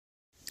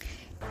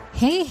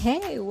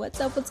Hey, what's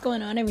up? What's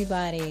going on,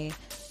 everybody?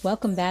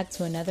 Welcome back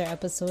to another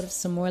episode of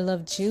Some More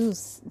Love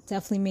Juice.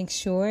 Definitely make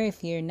sure,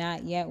 if you're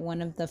not yet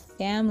one of the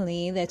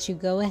family, that you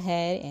go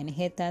ahead and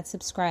hit that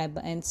subscribe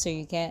button so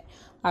you get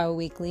our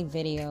weekly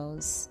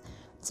videos.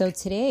 So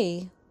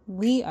today,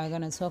 we are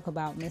going to talk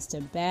about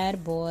Mr.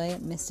 Bad Boy,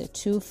 Mr.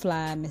 Too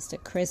Fly,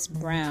 Mr. Chris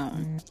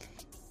Brown.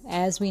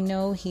 As we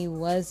know, he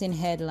was in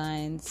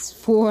headlines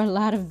for a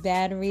lot of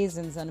bad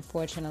reasons,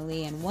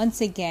 unfortunately. And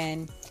once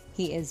again,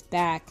 he is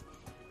back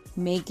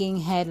making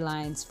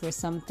headlines for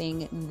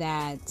something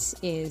that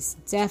is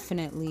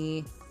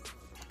definitely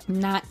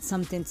not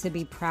something to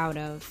be proud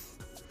of.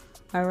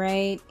 All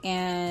right.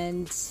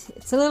 And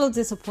it's a little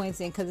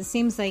disappointing because it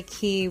seems like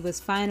he was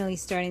finally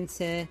starting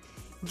to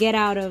get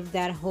out of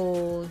that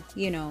whole,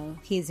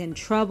 he's in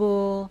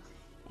trouble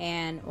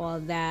and all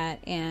that.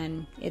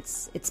 And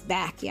it's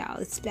back, y'all.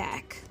 It's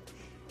back.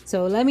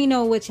 So let me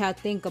know what y'all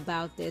think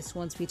about this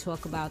once we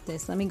talk about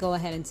this. Let me go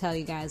ahead and tell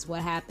you guys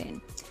what happened.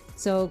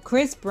 So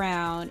Chris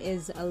Brown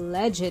is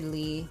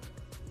allegedly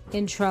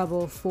in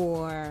trouble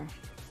for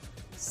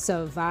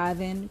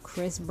surviving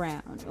Chris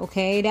Brown.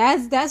 Okay,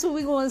 that's what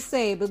we're going to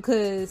say,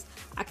 because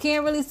I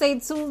can't really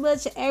say too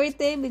much of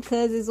everything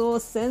because it's all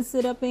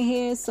censored up in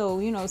here. So,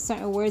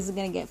 certain words are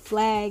going to get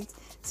flagged.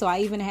 So I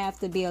even have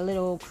to be a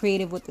little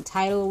creative with the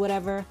title or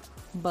whatever.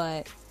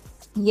 But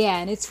yeah,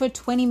 and it's for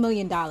 $20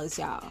 million,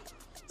 y'all.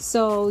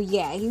 So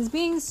yeah, he's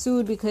being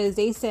sued because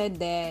they said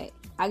that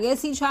I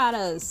guess he tried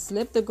to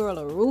slip the girl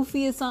a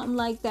roofie or something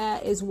like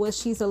that, is what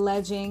she's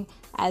alleging,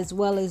 as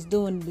well as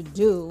doing the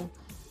do.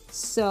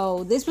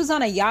 So this was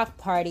on a yacht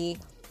party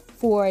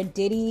for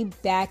Diddy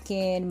back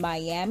in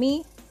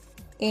Miami.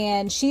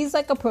 And she's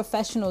like a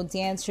professional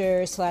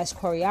dancer /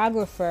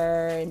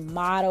 choreographer and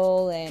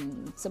model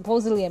and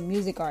supposedly a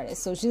music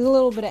artist. So she's a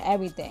little bit of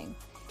everything.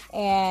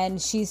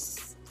 And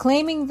she's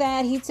claiming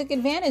that he took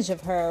advantage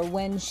of her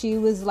when she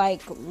was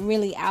like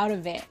really out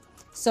of it.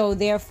 So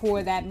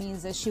therefore, that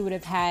means that she would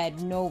have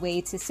had no way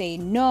to say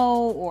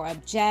no or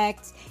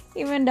object,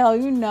 even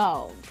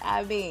though,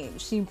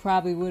 she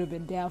probably would have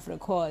been down for the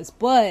cause.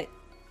 But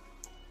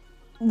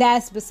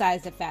that's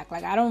besides the fact.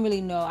 Like, I don't really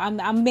know.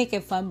 I'm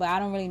making fun, but I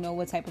don't really know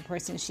what type of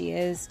person she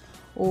is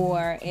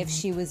or if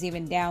she was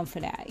even down for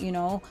that,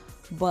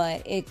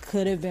 But it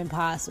could have been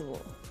possible.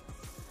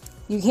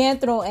 You can't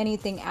throw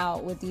anything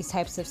out with these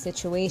types of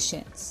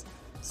situations.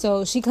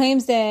 So she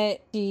claims that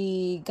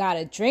she got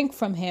a drink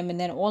from him, and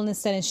then all of a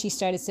sudden she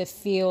started to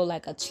feel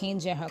like a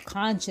change in her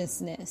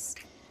consciousness.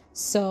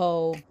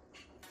 So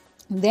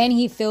then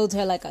he filled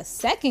her like a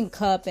second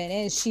cup, and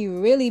then she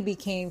really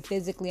became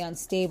physically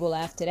unstable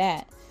after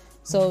that.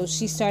 So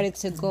she started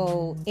to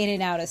go in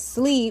and out of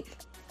sleep,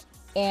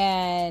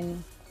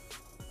 and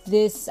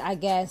this, I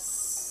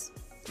guess,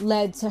 he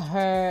led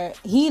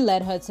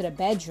her to the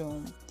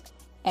bedroom,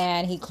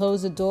 and he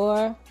closed the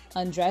door,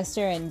 undressed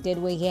her, and did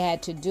what he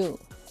had to do.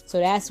 So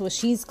that's what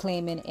she's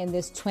claiming in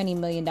this $20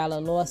 million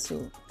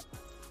lawsuit.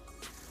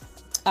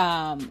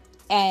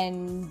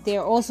 And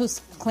they're also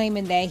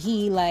claiming that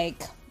he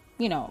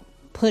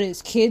put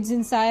his kids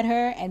inside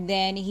her, and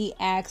then he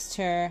asked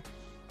her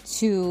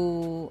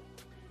to,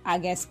 I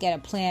guess, get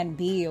a plan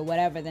B or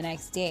whatever the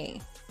next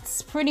day.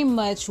 It's pretty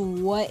much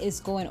what is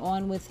going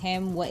on with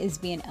him, what is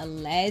being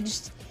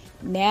alleged.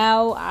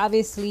 Now,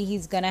 obviously,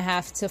 he's going to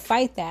have to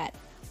fight that.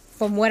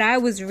 From what I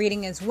was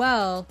reading as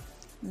well,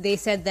 they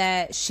said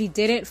that she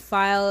didn't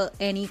file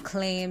any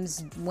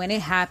claims when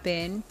it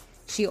happened.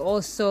 She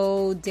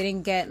also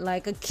didn't get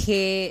like a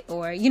kit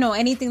or,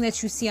 anything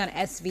that you see on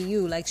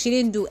SVU. Like, she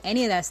didn't do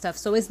any of that stuff.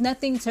 So it's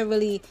nothing to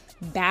really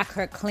back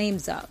her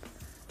claims up.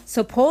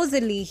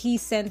 Supposedly, he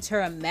sent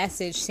her a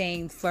message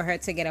saying for her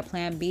to get a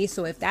plan B.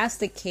 So if that's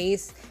the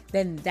case,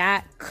 then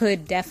that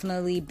could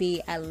definitely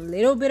be a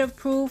little bit of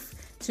proof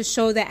to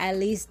show that at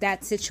least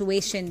that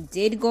situation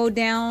did go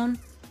down.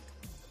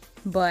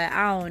 But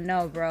I don't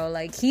know, bro.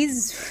 Like,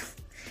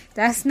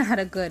 that's not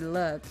a good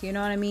look. You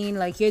know what I mean?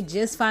 Like, you're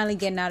just finally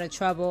getting out of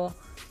trouble.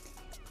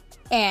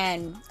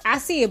 And I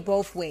see it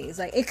both ways.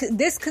 Like,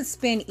 this could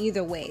spin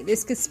either way.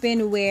 This could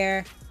spin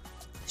where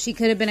she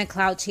could have been a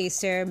clout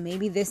chaser.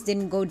 Maybe this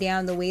didn't go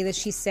down the way that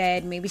she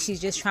said. Maybe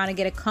she's just trying to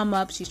get a come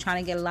up. She's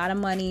trying to get a lot of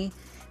money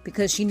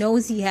because she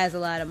knows he has a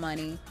lot of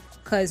money.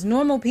 Because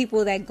normal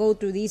people that go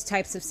through these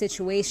types of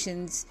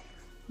situations,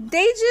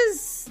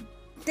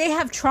 they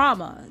have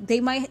trauma. They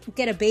might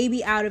get a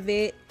baby out of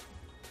it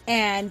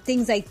and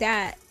things like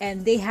that,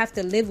 and they have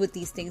to live with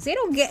these things. They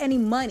don't get any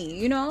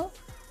money,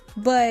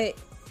 But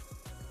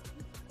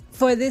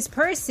for this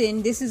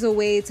person, this is a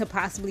way to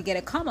possibly get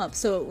a come up.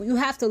 So you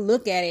have to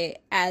look at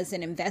it as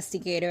an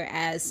investigator,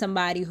 as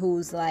somebody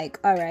who's like,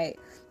 all right,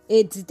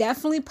 it's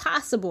definitely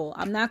possible.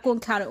 I'm not going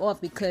to count it off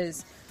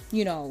because,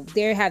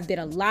 there have been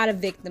a lot of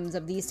victims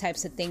of these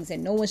types of things,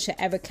 and no one should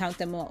ever count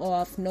them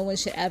off. No one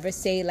should ever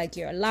say like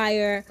you're a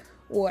liar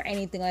or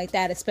anything like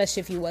that,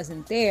 especially if you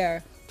wasn't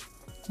there.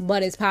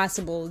 But it's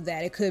possible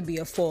that it could be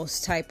a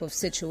false type of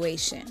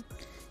situation.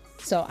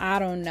 So I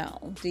don't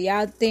know. Do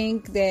y'all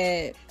think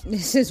that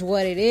this is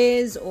what it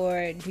is?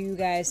 Or do you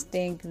guys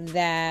think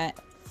that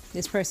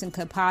this person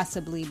could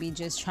possibly be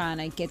just trying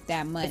to get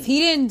that money. If he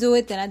didn't do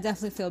it, then I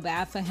definitely feel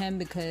bad for him,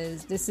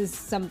 because this is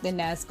something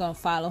that's going to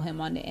follow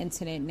him on the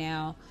internet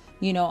now,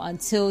 you know,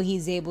 until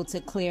he's able to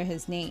clear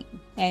his name.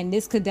 And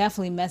this could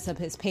definitely mess up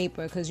his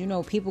paper, because, you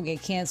know, people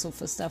get canceled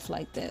for stuff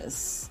like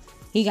this.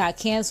 He got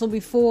canceled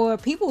before.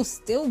 People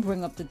still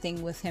bring up the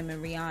thing with him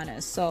and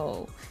Rihanna.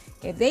 So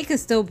if they could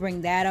still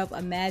bring that up,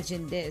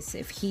 imagine this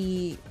if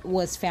he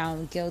was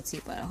found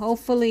guilty. But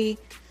hopefully,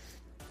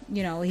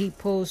 you know, he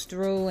pulls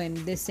through and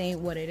this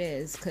ain't what it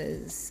is.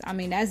 Because, I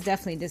mean, that's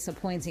definitely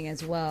disappointing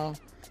as well.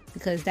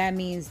 Because that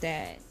means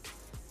that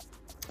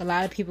a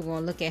lot of people are going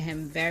to look at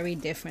him very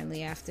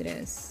differently after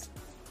this.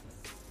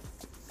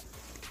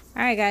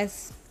 Alright,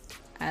 guys.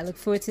 I look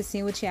forward to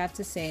seeing what you have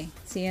to say.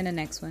 See you in the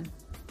next one.